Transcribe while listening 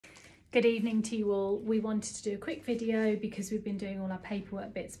Good evening to you all. We wanted to do a quick video because we've been doing all our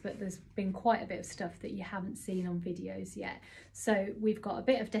paperwork bits, but there's been quite a bit of stuff that you haven't seen on videos yet. So we've got a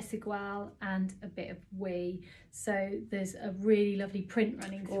bit of Desigual and a bit of Wee. So there's a really lovely print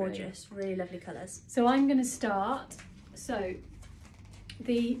running through. Gorgeous, really lovely colours. So I'm going to start. So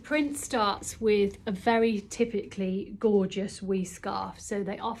the print starts with a very typically gorgeous Wee scarf. So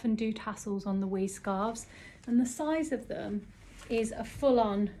they often do tassels on the Wee scarves, and the size of them is a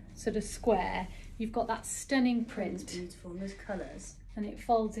full-on sort of square. You've got that stunning print. It's beautiful, and those colours. And it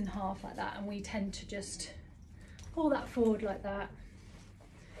folds in half like that, and we tend to just pull that forward like that.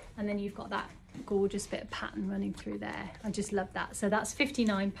 And then you've got that gorgeous bit of pattern running through there. I just love that. So that's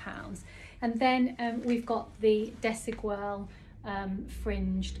 £59. And then we've got the Desigual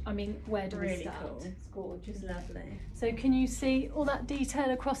fringed. I mean, where do we start? Cool. It's gorgeous. Lovely. So can you see all that detail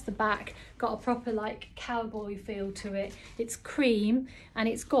across the back? Got a proper like cowboy feel to it. It's cream, and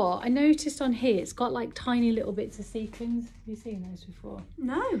it's got, I noticed on here, it's got like tiny little bits of sequins. Have you seen those before?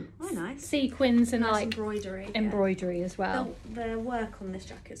 No, oh nice. Sequins and nice like embroidery as well. The work on this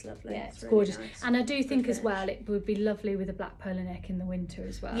jacket's lovely. Yeah, it's really gorgeous. Nice. And I do think as well it would be lovely with a black polo neck in the winter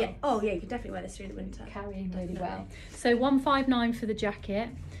as well. Yeah. Oh yeah, you can definitely wear this through the winter. Carrying really well. So £159 for the jacket.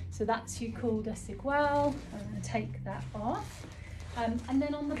 So that's your cool Desigual. I'm going to take that off. And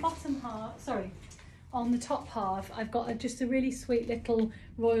then on the bottom half, on the top half, I've got just a really sweet little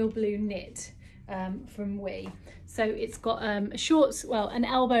royal blue knit from Wee. So it's got a short, well, an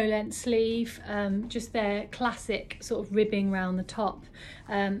elbow length sleeve, just their classic sort of ribbing around the top,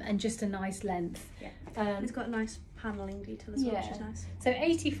 and just a nice length. Yeah. It's got a nice panelling detail as well, which is nice. So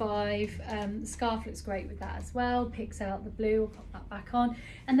 85, scarf looks great with that as well, picks out the blue. I'll pop that back on.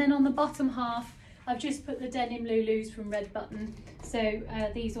 And then on the bottom half, I've just put the denim Lulus from Red Button. So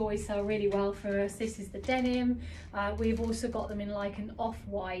these always sell really well for us. This is the denim. We've also got them in like an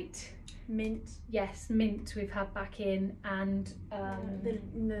off-white. Mint. Yes, mint we've had back in, and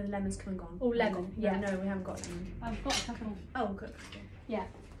the lemon's come and gone. Oh, lemon, yeah. No, we haven't got lemon. I've got a couple of, oh, good. Yeah,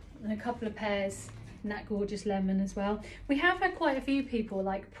 and a couple of pairs in that gorgeous lemon as well. We have had quite a few people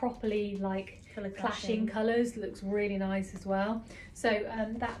like properly like clashing colours. Looks really nice as well. So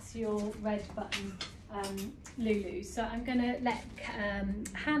that's your Red Button Lulu. So I'm gonna let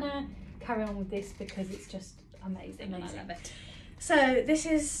Hannah carry on with this because it's just amazing. I love it. So this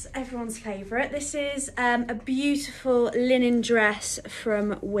is everyone's favourite. This is a beautiful linen dress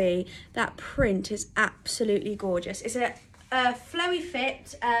from Wee. That print is absolutely gorgeous. It's a flowy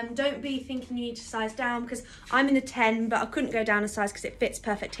fit. Don't be thinking you need to size down, because I'm in the 10, but I couldn't go down a size because it fits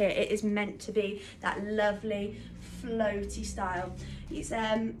perfect here. It is meant to be that lovely floaty style. It's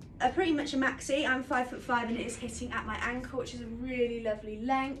pretty much a maxi. I'm 5'5" and it is hitting at my ankle, which is a really lovely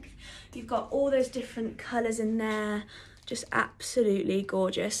length. You've got all those different colours in there. Just absolutely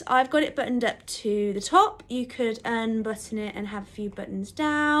gorgeous. I've got it buttoned up to the top. You could unbutton it and have a few buttons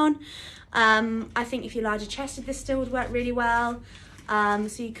down. I think if you're larger chested, this still would work really well.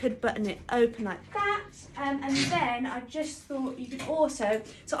 So you could button it open like that. And then I just thought you could also,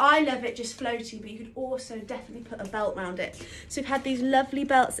 so I love it just floating, but you could also definitely put a belt around it. So we've had these lovely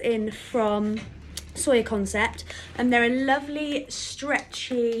belts in from Sawyer Concept, and they're a lovely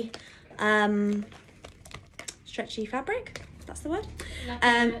stretchy fabric, if that's the word.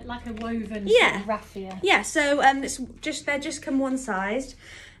 Like a woven yeah, sort of raffia. Yeah, so it's just, they're just come one sized,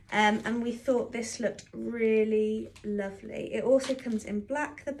 and we thought this looked really lovely. It also comes in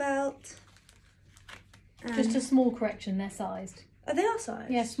black, the belt. Just a small correction, they're sized. Oh, they are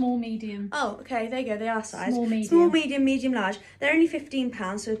sized? Yeah, small, medium. Oh, okay, there you go, they are sized. Small, medium. Small, medium, medium, large. They're only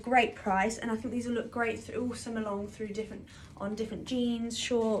 £15, so a great price, and I think these will look great through all summer long through different jeans,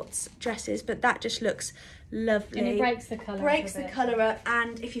 shorts, dresses, but that just looks lovely. And it breaks the colour up. Breaks the colour up,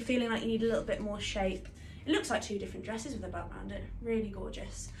 and if you're feeling like you need a little bit more shape, it looks like two different dresses with a belt around it. Really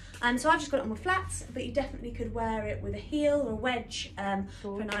gorgeous. So I've just got it on with flats, but you definitely could wear it with a heel or a wedge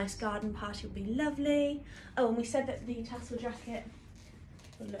for a nice garden party. Would be lovely. Oh, and we said that the tassel jacket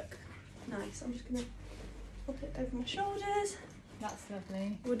would look nice. I'm just going to pop it over my shoulders. That's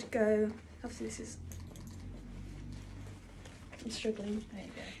lovely. Would go, obviously this is, I'm struggling. There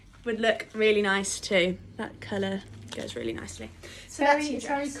you go. Would look really nice too. That colour goes really nicely. So it's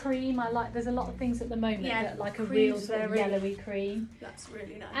very cream. I like, there's a lot of things at the moment that like a real sort of yellowy cream. That's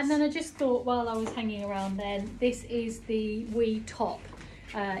really nice. And then I just thought, while I was hanging around then, this is the Wee top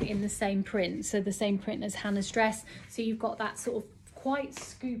in the same print. So the same print as Hannah's dress. So you've got that sort of quite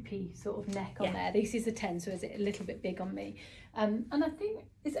scoopy sort of neck on there. This is a 10, so is it a little bit big on me? And I think,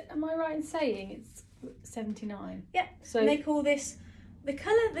 am I right in saying it's 79? Yeah, so and they call this, they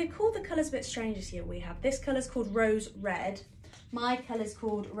call the colours a bit strange this year. We have this colour's called rose red, My colour's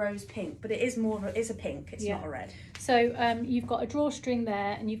called rose pink, but it is a pink, it's not a red. So you've got a drawstring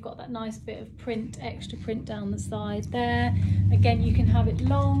there, and you've got that nice bit of print, extra print down the side there. Again, you can have it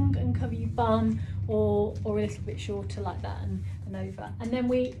long and cover your bum, or a little bit shorter like that and over. And then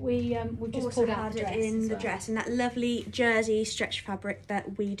we've just also pulled out the dress in the dress in that lovely jersey stretch fabric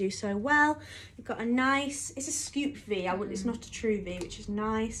that we do so well. You've got a nice, it's a scoop V, it's not a true V, which is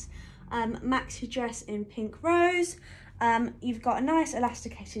nice. Maxi dress in pink rose. You've got a nice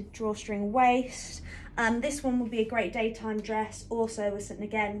elasticated drawstring waist. This one would be a great daytime dress, also with some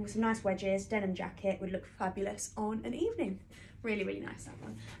nice wedges, denim jacket, would look fabulous on an evening. Really, really nice, that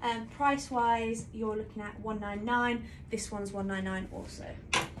one. Price wise, you're looking at $199. This one's $199 also.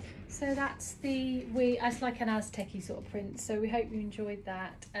 So that's it's like an Aztec-y sort of print, so we hope you enjoyed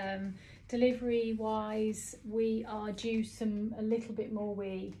that. Delivery wise, we are due a little bit more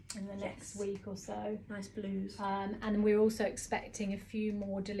in the next week or so. Nice blues. And we're also expecting a few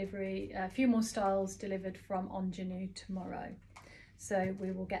more styles delivered from Ingenue tomorrow. So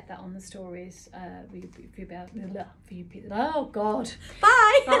we will get that on the stories. Oh God.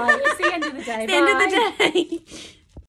 Bye. Bye. It's the end of the day. It's the end of the day.